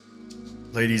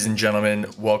Ladies and gentlemen,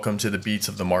 welcome to the Beats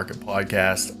of the Market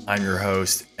podcast. I'm your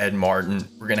host, Ed Martin.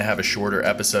 We're going to have a shorter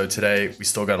episode today. We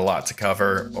still got a lot to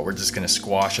cover, but we're just going to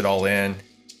squash it all in.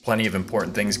 Plenty of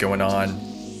important things going on.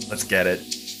 Let's get it.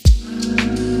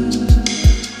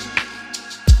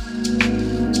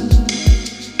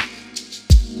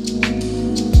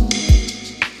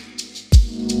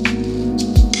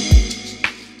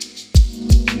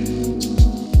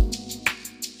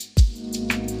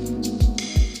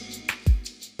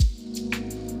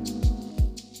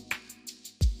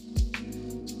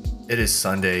 It is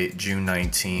Sunday, June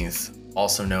 19th,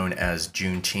 also known as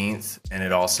Juneteenth, and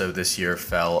it also this year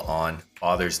fell on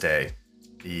Father's Day,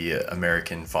 the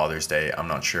American Father's Day. I'm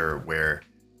not sure where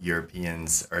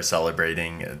Europeans are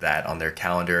celebrating that on their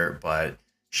calendar, but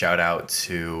shout out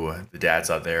to the dads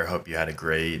out there. Hope you had a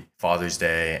great Father's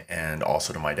Day, and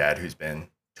also to my dad, who's been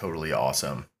totally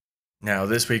awesome. Now,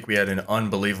 this week we had an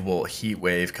unbelievable heat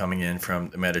wave coming in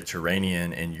from the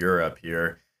Mediterranean in Europe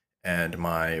here. And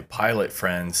my pilot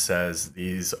friend says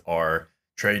these are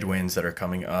trade winds that are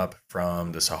coming up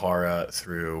from the Sahara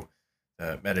through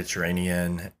the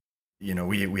Mediterranean. You know,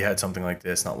 we had something like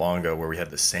this not long ago where we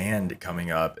had the sand coming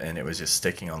up and it was just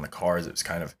sticking on the cars. It was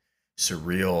kind of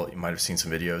surreal. You might have seen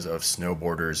some videos of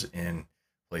snowboarders in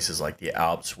places like the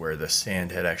Alps where the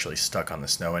sand had actually stuck on the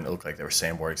snow and it looked like they were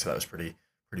sandboarding. So that was pretty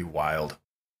wild.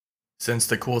 Since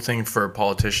the cool thing for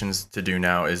politicians to do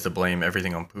now is to blame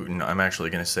everything on Putin, I'm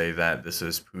actually going to say that this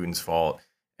is Putin's fault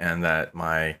and that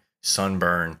my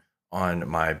sunburn on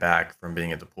my back from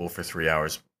being at the pool for 3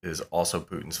 hours is also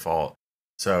Putin's fault.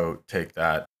 So take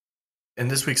that. In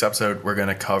this week's episode, we're going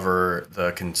to cover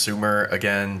the consumer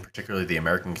again, particularly the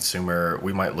American consumer.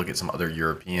 We might look at some other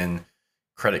European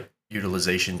credit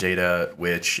utilization data,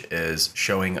 which is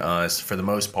showing us, for the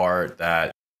most part,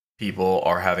 that people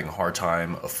are having a hard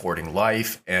time affording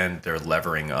life and they're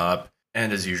levering up.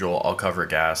 And as usual, I'll cover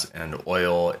gas and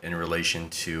oil in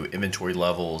relation to inventory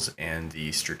levels and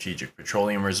the strategic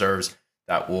petroleum reserves.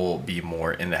 That will be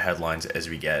more in the headlines as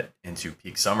we get into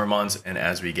peak summer months and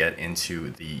as we get into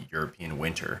the European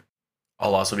winter.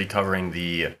 I'll also be covering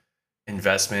the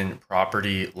investment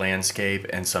property landscape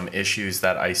and some issues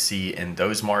that I see in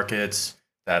those markets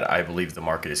that I believe the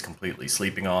market is completely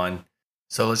sleeping on.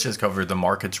 So let's just cover the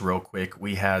markets real quick.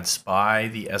 We had SPY,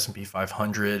 the S&P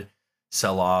 500,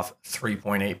 sell off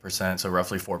 3.8%, so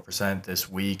roughly 4% this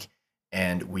week.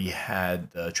 And we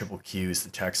had the triple Qs, the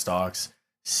tech stocks,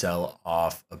 sell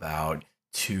off about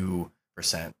 2%.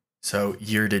 So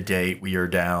year to date, we are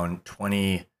down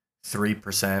 23%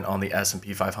 on the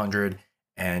S&P 500.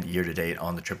 And year to date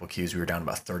on the triple Qs, we were down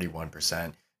about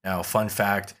 31%. Now, fun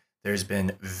fact, there's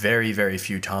been very, very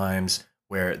few times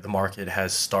where the market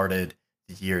has started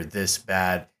year this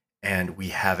bad and we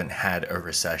haven't had a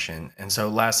recession. And so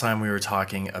last time we were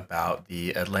talking about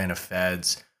the Atlanta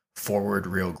Fed's forward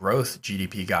real growth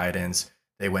GDP guidance.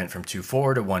 They went from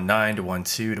 2.4 to 1.9 to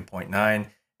 1.2 to 0.9.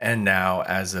 And now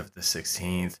as of the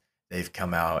 16th, they've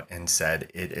come out and said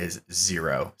it is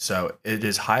 0. So it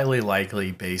is highly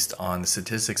likely, based on the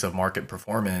statistics of market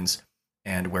performance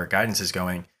and where guidance is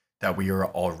going, that we are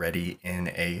already in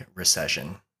a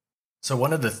recession. So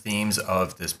one of the themes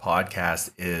of this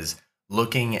podcast is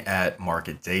looking at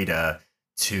market data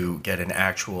to get an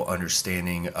actual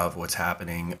understanding of what's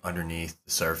happening underneath the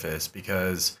surface,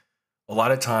 because a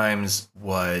lot of times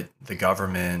what the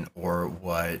government or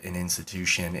what an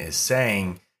institution is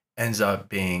saying ends up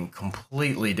being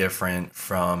completely different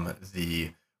from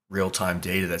the real-time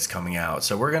data that's coming out.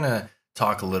 So we're going to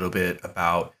talk a little bit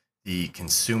about the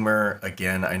consumer.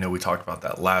 Again, I know we talked about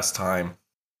that last time.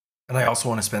 And I also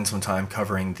want to spend some time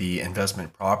covering the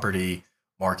investment property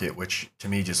market, which to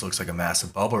me just looks like a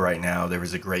massive bubble right now. There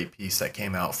was a great piece that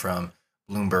came out from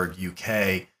Bloomberg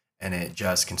UK, and it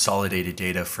just consolidated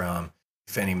data from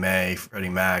Fannie Mae, Freddie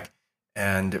Mac,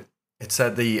 and it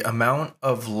said the amount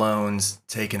of loans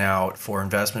taken out for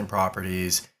investment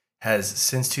properties has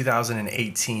since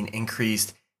 2018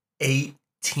 increased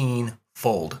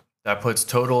 18-fold. That puts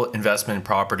total investment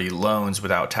property loans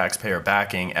without taxpayer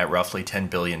backing at roughly $10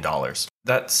 billion.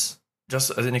 That's just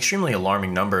an extremely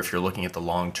alarming number if you're looking at the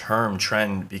long-term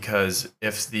trend, because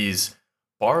if these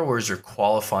borrowers are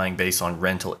qualifying based on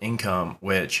rental income,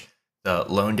 which the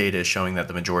loan data is showing that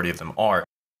the majority of them are,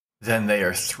 then they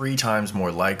are 3 times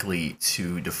more likely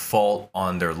to default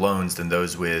on their loans than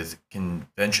those with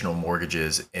conventional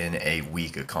mortgages in a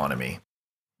weak economy.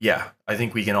 Yeah, I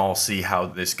think we can all see how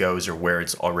this goes or where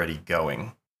it's already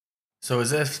going. So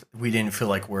as if we didn't feel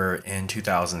like we're in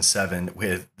 2007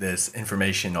 with this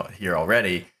information here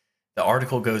already, the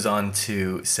article goes on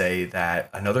to say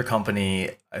that another company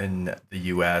in the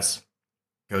US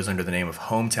goes under the name of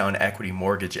Hometown Equity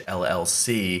Mortgage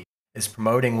LLC, is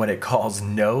promoting what it calls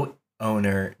no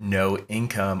owner, no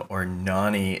income, or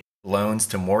NONI loans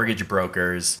to mortgage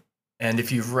brokers. And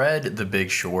if you've read The Big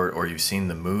Short or you've seen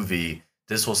the movie,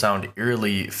 this will sound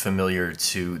eerily familiar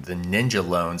to the Ninja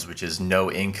loans, which is no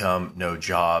income, no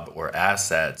job, or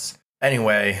assets.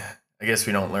 Anyway, I guess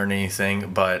we don't learn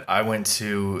anything, but I went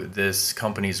to this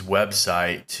company's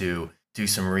website to do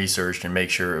some research and make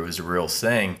sure it was a real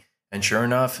thing. And sure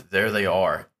enough, there they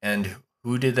are. And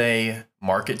who do they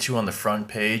market to on the front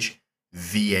page?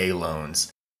 VA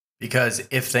loans. Because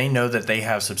if they know that they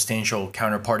have substantial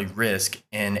counterparty risk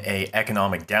in an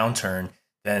economic downturn,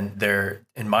 then they're,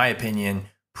 in my opinion,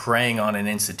 preying on an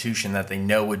institution that they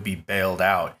know would be bailed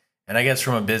out. And I guess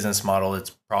from a business model,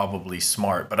 it's probably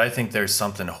smart, but I think there's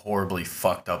something horribly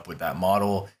fucked up with that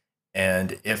model.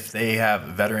 And if they have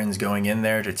veterans going in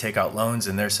there to take out loans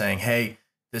and they're saying, hey,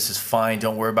 this is fine,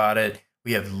 don't worry about it,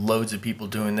 we have loads of people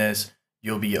doing this,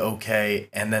 you'll be okay,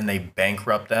 and then they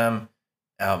bankrupt them,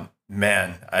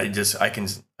 man, I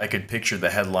could picture the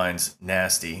headlines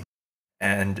nasty.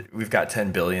 And we've got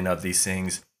 10 billion of these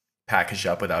things packaged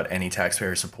up without any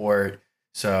taxpayer support.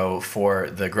 So for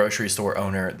the grocery store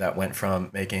owner that went from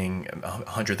making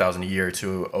 100,000 a year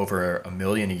to over $1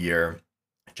 million a year,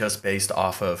 just based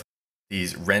off of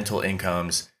these rental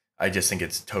incomes, I just think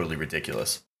it's totally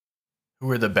ridiculous. Who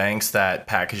are the banks that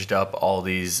packaged up all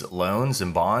these loans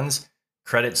and bonds?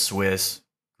 Credit Suisse,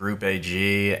 Group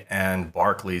AG, and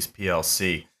Barclays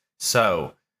PLC.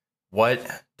 So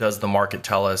what does the market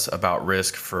tell us about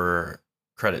risk for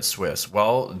Credit Suisse?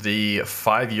 Well, the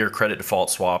 5-year credit default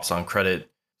swaps on Credit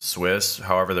Suisse,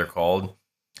 however they're called,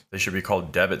 they should be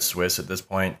called Debit Suisse at this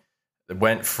point, it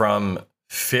went from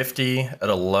 50 at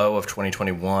a low of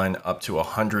 2021 up to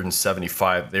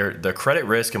 175. The credit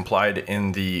risk implied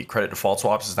in the credit default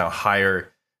swaps is now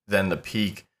higher than the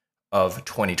peak of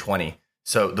 2020.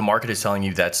 So the market is telling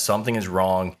you that something is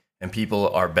wrong and people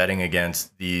are betting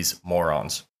against these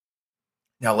morons.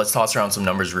 Now let's toss around some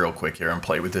numbers real quick here and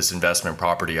play with this investment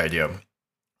property idea.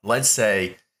 Let's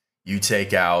say you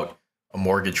take out a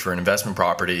mortgage for an investment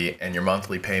property and your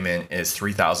monthly payment is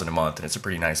 $3,000 a month, and it's a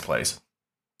pretty nice place.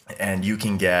 And you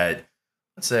can get,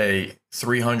 let's say,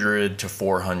 $300 to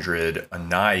 $400 a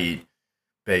night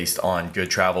based on good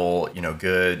travel,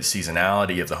 good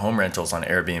seasonality of the home rentals on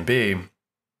Airbnb.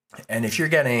 And if you're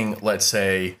getting, let's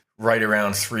say, right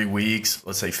around 3 weeks,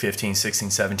 let's say 15,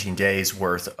 16, 17 days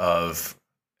worth of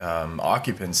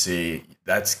occupancy,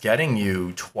 that's getting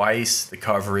you twice the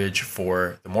coverage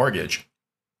for the mortgage.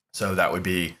 So that would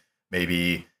be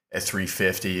maybe at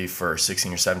 $350 for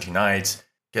 16 or 17 nights,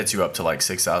 gets you up to like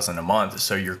 $6,000 a month.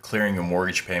 So you're clearing your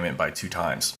mortgage payment by 2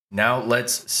 times. Now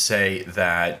let's say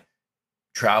that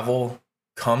travel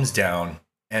comes down,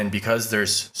 and because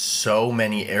there's so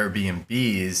many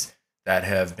Airbnbs that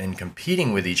have been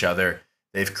competing with each other,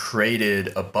 they've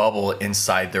created a bubble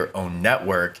inside their own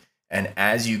network. And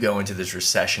as you go into this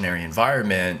recessionary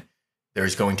environment,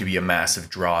 there's going to be a massive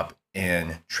drop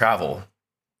in travel.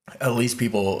 At least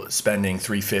people spending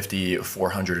 $350,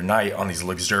 $400 a night on these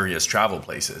luxurious travel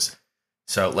places.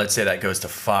 So let's say that goes to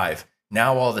 5.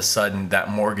 Now all of a sudden that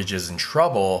mortgage is in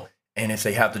trouble. And if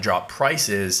they have to drop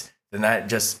prices, then that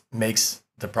just makes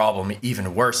the problem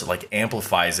even worse. It like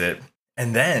amplifies it.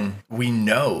 And then we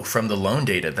know from the loan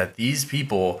data that these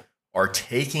people are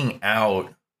taking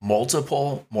out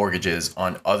multiple mortgages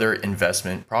on other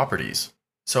investment properties.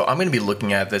 So I'm going to be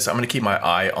looking at this. I'm going to keep my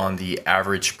eye on the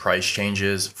average price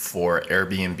changes for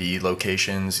Airbnb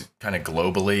locations kind of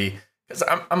globally, because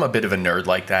I'm a bit of a nerd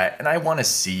like that. And I want to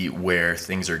see where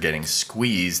things are getting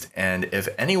squeezed. And if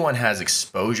anyone has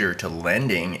exposure to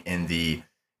lending in the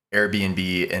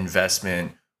Airbnb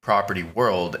investment property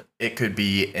world, it could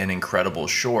be an incredible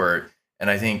short. And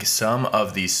I think some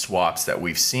of these swaps that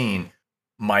we've seen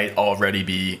might already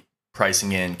be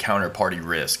pricing in counterparty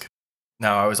risk.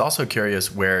 Now, I was also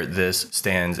curious where this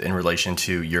stands in relation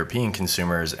to European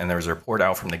consumers. And there was a report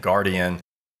out from The Guardian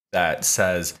that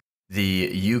says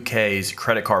the UK's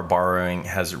credit card borrowing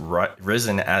has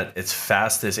risen at its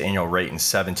fastest annual rate in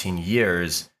 17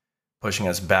 years, pushing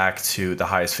us back to the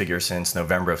highest figure since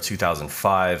November of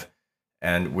 2005.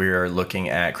 And we're looking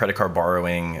at credit card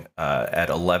borrowing at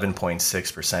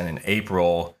 11.6% in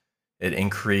April. It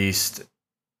increased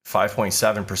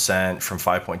 5.7% from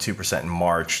 5.2% in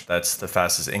March. That's the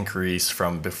fastest increase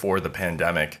from before the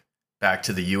pandemic. Back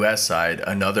to the US side,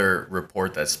 another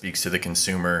report that speaks to the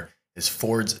consumer is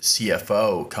Ford's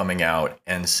CFO coming out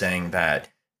and saying that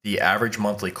the average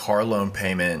monthly car loan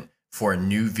payment for a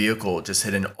new vehicle just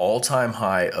hit an all-time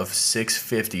high of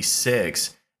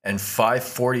 $656 and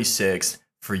 $546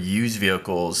 for used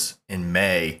vehicles in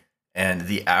May, and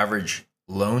the average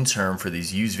loan term for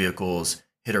these used vehicles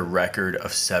hit a record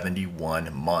of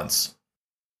 71 months.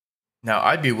 Now,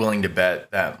 I'd be willing to bet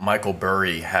that Michael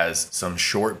Burry has some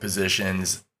short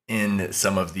positions in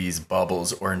some of these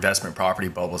bubbles or investment property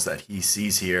bubbles that he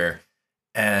sees here.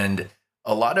 And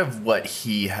a lot of what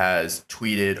he has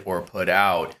tweeted or put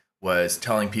out was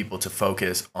telling people to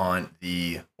focus on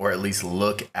or at least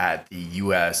look at the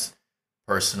US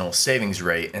personal savings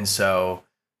rate. And so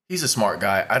he's a smart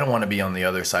guy. I don't want to be on the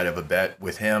other side of a bet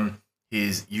with him. He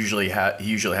usually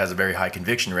has a very high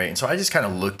conviction rate. And so I just kind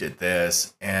of looked at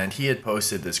this, and he had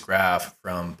posted this graph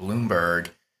from Bloomberg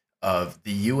of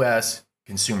the US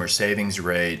consumer savings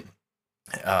rate.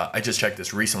 I just checked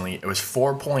this recently. It was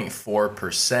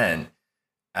 4.4%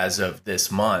 as of this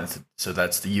month. So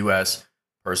that's the US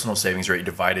personal savings rate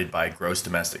divided by gross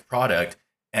domestic product.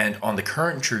 And on the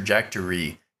current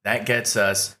trajectory, that gets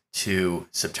us to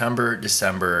September,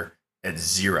 December at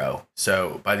 0.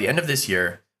 So by the end of this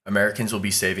year, Americans will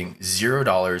be saving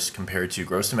 $0 compared to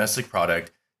gross domestic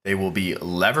product. They will be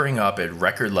levering up at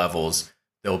record levels.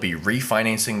 They'll be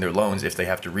refinancing their loans if they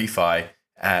have to refi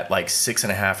at like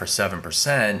 6.5% or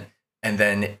 7%. And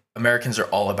then Americans are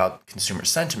all about consumer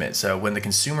sentiment. So when the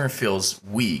consumer feels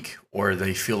weak or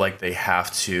they feel like they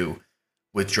have to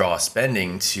withdraw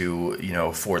spending to,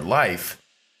 afford life,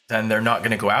 then they're not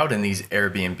going to go out in these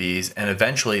Airbnbs. And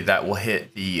eventually that will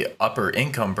hit the upper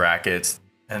income brackets.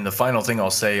 And the final thing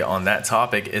I'll say on that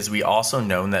topic is we also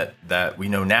know that we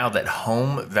know now that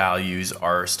home values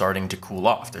are starting to cool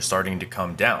off. They're starting to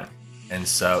come down. And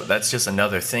so that's just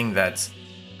another thing that's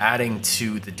adding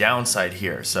to the downside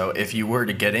here. So if you were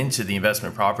to get into the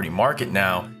investment property market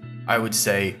now, I would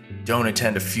say don't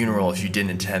attend a funeral if you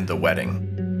didn't attend the wedding.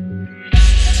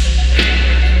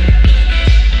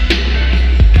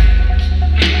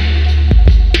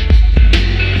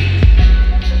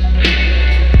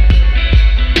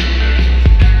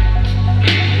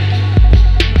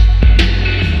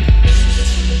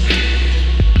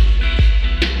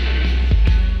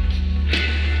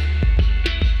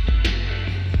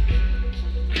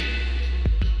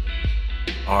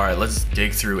 All right, let's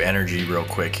dig through energy real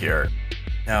quick here.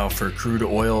 Now, for crude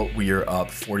oil, we are up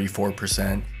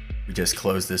 44%. We just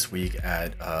closed this week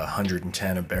at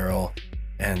 110 a barrel,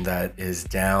 and that is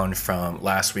down from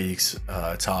last week's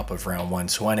top of around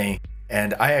 120.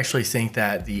 And I actually think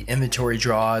that the inventory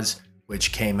draws,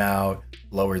 which came out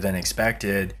lower than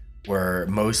expected, were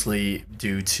mostly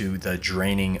due to the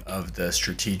draining of the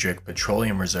strategic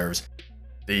petroleum reserves.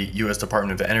 The U.S.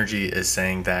 Department of Energy is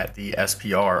saying that the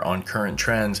SPR on current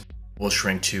trends will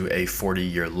shrink to a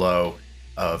 40-year low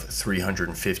of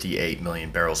 358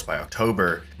 million barrels by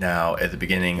October. Now, at the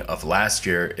beginning of last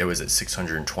year, it was at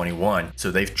 621.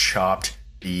 So they've chopped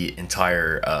the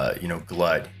entire,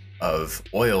 glut of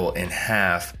oil in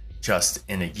half just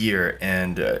in a year.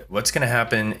 And what's going to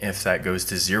happen if that goes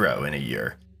to 0 in a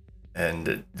year?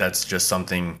 And that's just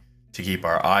something to keep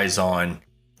our eyes on.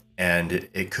 And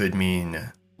it could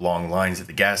mean long lines at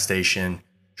the gas station,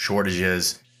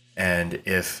 shortages. And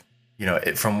if,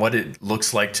 from what it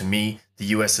looks like to me, the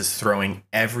U.S. is throwing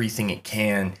everything it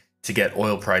can to get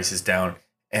oil prices down,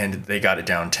 and they got it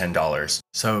down $10.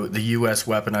 So the U.S.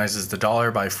 weaponizes the dollar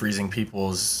by freezing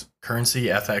people's currency,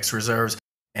 FX reserves.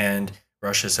 And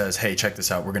Russia says, hey, check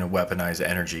this out. We're going to weaponize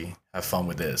energy. Have fun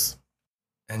with this.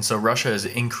 And so Russia is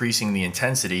increasing the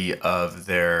intensity of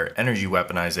their energy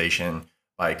weaponization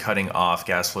by cutting off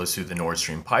gas flows through the Nord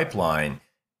Stream pipeline.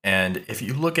 And if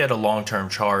you look at a long-term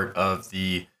chart of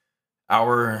the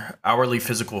hourly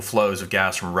physical flows of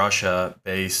gas from Russia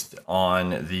based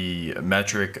on the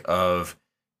metric of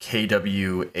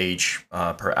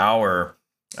kWh per hour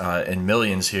in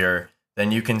millions here,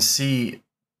 then you can see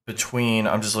between,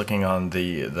 I'm just looking on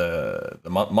the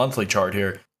monthly chart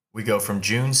here, we go from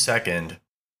June 2nd,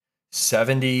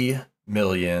 70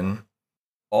 million,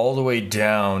 all the way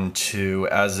down to,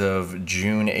 as of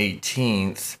June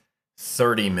 18th,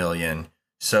 30 million.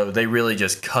 So they really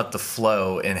just cut the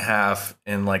flow in half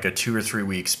in like a 2 or 3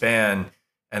 week span.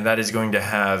 And that is going to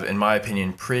have, in my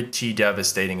opinion, pretty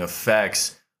devastating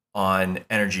effects on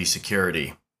energy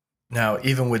security. Now,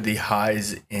 even with the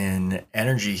highs in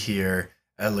energy here,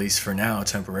 at least for now,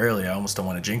 temporarily, I almost don't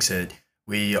want to jinx it,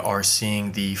 we are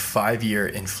seeing the 5-year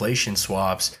inflation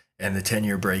swaps and the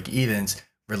 10-year break evens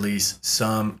release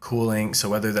some cooling. So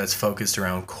whether that's focused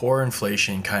around core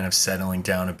inflation kind of settling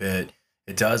down a bit,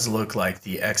 it does look like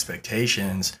the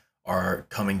expectations are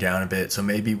coming down a bit. So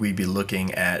maybe we'd be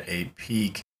looking at a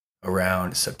peak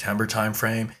around September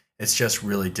timeframe. It's just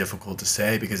really difficult to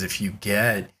say, because if you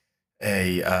get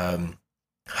a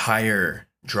higher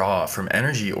draw from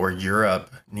energy, or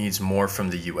Europe needs more from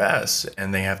the US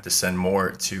and they have to send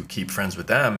more to keep friends with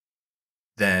them,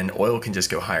 then oil can just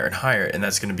go higher and higher. And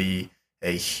that's going to be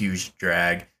a huge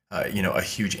drag, a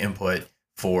huge input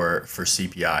for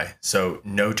CPI. So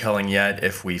no telling yet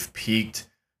if we've peaked,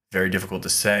 very difficult to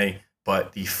say,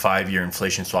 but the 5-year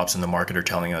inflation swaps in the market are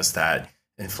telling us that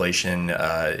inflation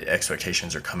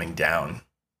expectations are coming down.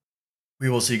 We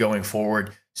will see going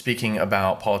forward. Speaking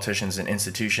about politicians and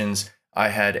institutions, I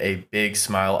had a big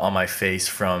smile on my face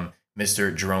from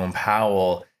Mr. Jerome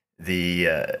Powell, the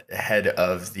head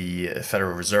of the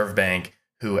Federal Reserve Bank,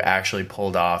 who actually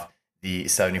pulled off the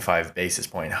 75 basis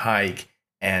point hike.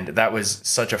 And that was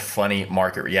such a funny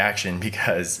market reaction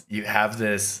because you have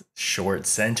this short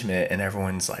sentiment and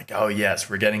everyone's like, oh, yes,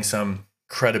 we're getting some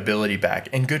credibility back.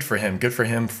 And good for him. Good for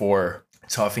him for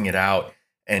toughing it out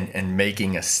and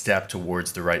making a step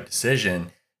towards the right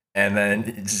decision. And then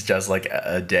it's just like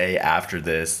a day after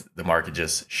this, the market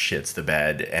just shits the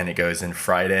bed and it goes in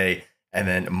Friday. And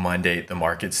then Monday, the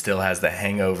market still has the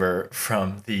hangover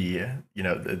from the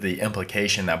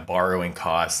implication that borrowing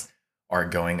costs are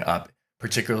going up,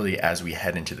 particularly as we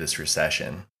head into this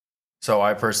recession. So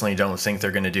I personally don't think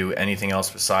they're going to do anything else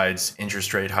besides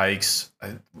interest rate hikes.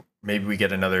 Maybe we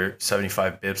get another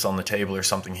 75 bips on the table or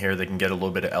something here. They can get a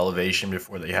little bit of elevation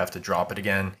before they have to drop it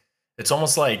again. It's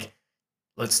almost like,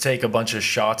 let's take a bunch of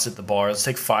shots at the bar. Let's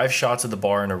take 5 shots at the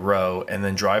bar in a row and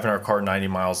then drive in our car 90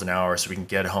 miles an hour so we can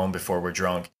get home before we're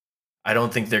drunk. I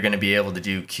don't think they're going to be able to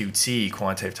do QT,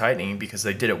 quantitative tightening, because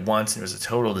they did it once and it was a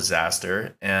total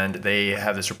disaster. And they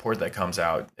have this report that comes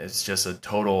out. It's just a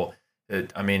total,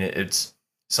 it's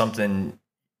something,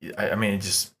 I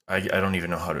don't even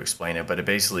know how to explain it, but it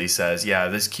basically says, yeah,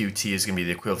 this QT is going to be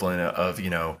the equivalent of,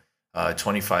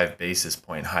 25 basis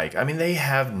point hike. I mean, they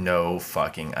have no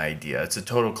fucking idea. It's a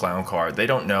total clown car. They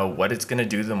don't know what it's going to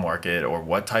do to the market or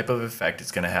what type of effect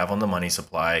it's going to have on the money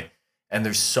supply. And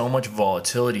there's so much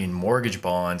volatility in mortgage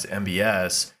bonds,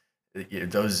 MBS.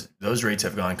 Those rates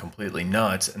have gone completely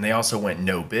nuts. And they also went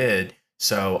no bid.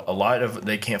 So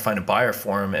they can't find a buyer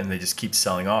for them and they just keep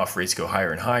selling off. Rates go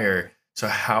higher and higher. So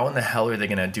how in the hell are they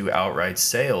going to do outright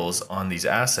sales on these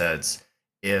assets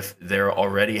if they're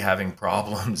already having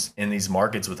problems in these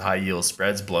markets with high yield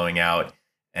spreads blowing out?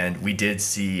 And we did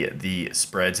see the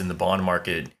spreads in the bond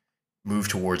market move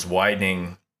towards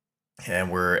widening,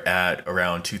 and we're at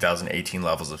around 2018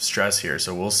 levels of stress here.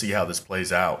 So we'll see how this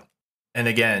plays out. And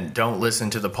again, don't listen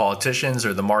to the politicians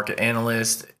or the market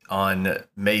analysts. On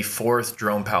May 4th,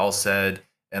 Jerome Powell said,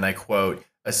 and I quote,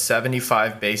 "A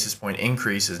 75 basis point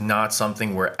increase is not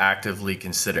something we're actively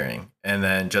considering." And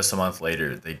then just a month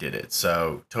later, they did it.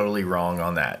 So totally wrong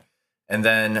on that. And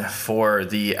then for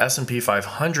the S&P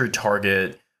 500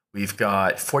 target, we've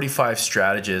got 45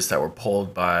 strategists that were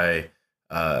polled by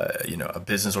a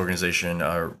business organization,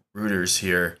 Reuters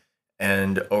here.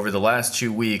 And over the last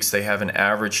 2 weeks, they have an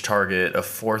average target of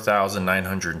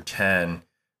 4,910,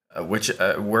 which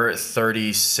we're at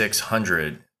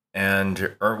 3,600.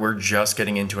 And we're just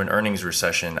getting into an earnings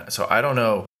recession. So I don't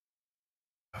know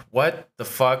what the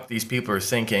fuck these people are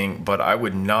thinking, but I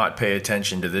would not pay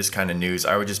attention to this kind of news.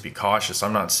 I would just be cautious.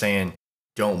 I'm not saying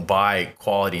don't buy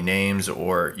quality names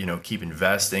or, keep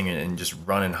investing and just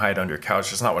run and hide under a couch.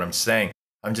 That's not what I'm saying.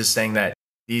 I'm just saying that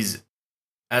these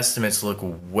estimates look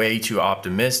way too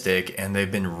optimistic and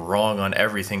they've been wrong on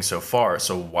everything so far.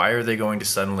 So why are they going to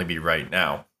suddenly be right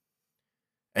now?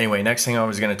 Anyway, next thing I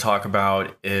was going to talk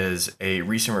about is a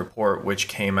recent report which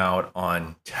came out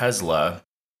on Tesla.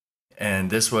 And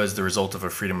this was the result of a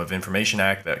Freedom of Information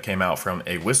Act that came out from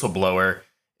a whistleblower.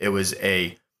 It was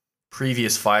a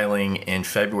previous filing in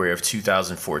February of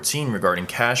 2014 regarding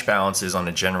cash balances on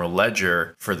a general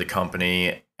ledger for the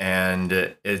company.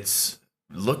 And it's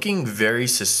looking very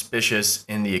suspicious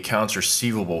in the accounts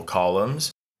receivable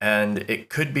columns. And it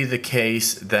could be the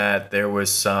case that there was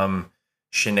some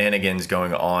shenanigans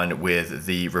going on with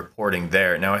the reporting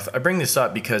there. Now, I bring this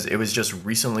up because it was just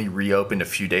recently reopened a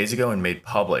few days ago and made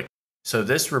public. So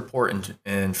this report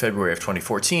in February of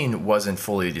 2014 wasn't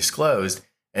fully disclosed,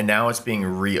 and now it's being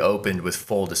reopened with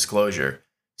full disclosure.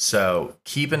 So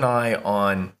keep an eye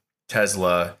on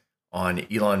Tesla, on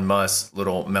Elon Musk's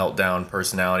little meltdown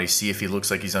personality. See if he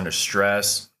looks like he's under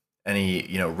stress.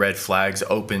 Any red flags,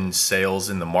 open sales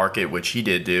in the market, which he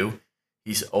did do.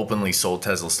 He's openly sold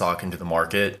Tesla stock into the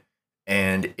market.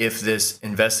 And if this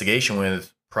investigation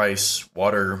with Price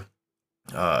Water,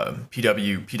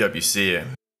 PwC,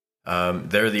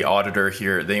 they're the auditor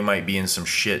here, they might be in some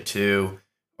shit too.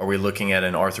 Are we looking at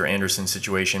an Arthur Andersen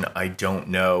situation? I don't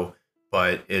know,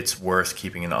 but it's worth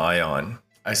keeping an eye on.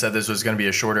 I said this was going to be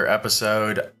a shorter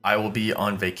episode. I will be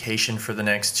on vacation for the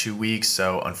next 2 weeks,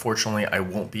 so unfortunately I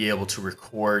won't be able to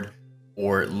record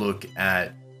or look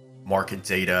at market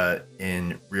data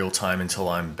in real time until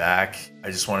I'm back. I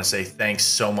just want to say thanks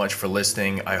so much for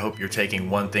listening. I hope you're taking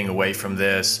one thing away from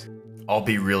this. I'll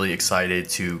be really excited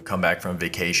to come back from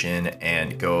vacation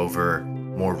and go over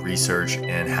more research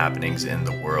and happenings in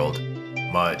the world.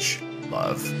 Much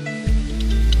love.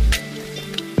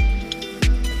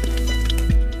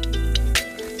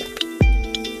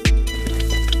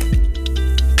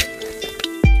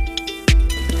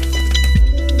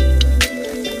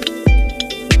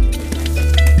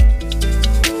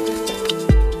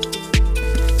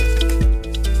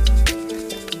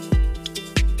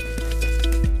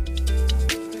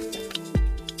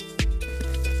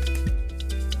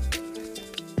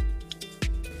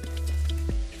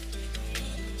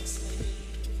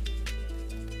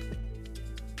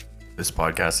 This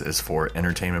podcast is for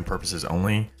entertainment purposes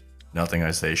only. Nothing I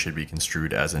say should be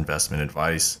construed as investment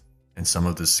advice, and some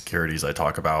of the securities I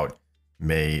talk about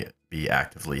may be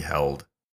actively held